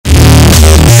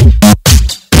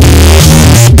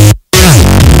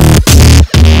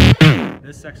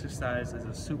exercise is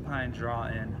a supine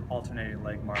draw-in alternating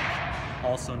leg march,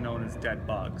 also known as dead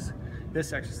bugs.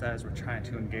 This exercise, we're trying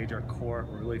to engage our core.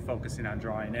 We're really focusing on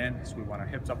drawing in. So we want our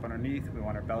hips up underneath, we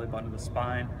want our belly button to the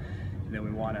spine, and then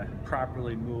we want to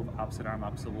properly move opposite arm,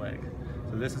 opposite leg.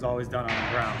 So this is always done on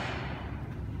the ground.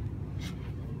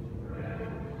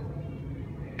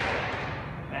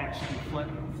 Back should be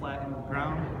flat in the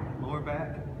ground, lower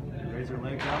back. Raise your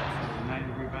legs up, so there's a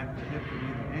 90-degree bend to the hip, the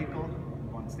knee, and the ankle. You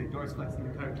want to stay dorsiflexed the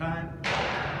entire time.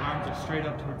 Arms are straight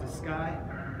up towards the sky.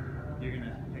 You're going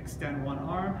to extend one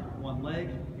arm, one leg.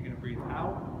 You're going to breathe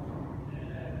out.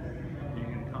 You're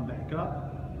going to come back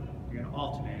up. You're going to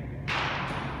alternate.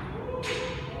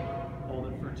 Hold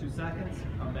it for 2 seconds.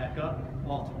 Come back up.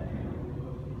 Alternate.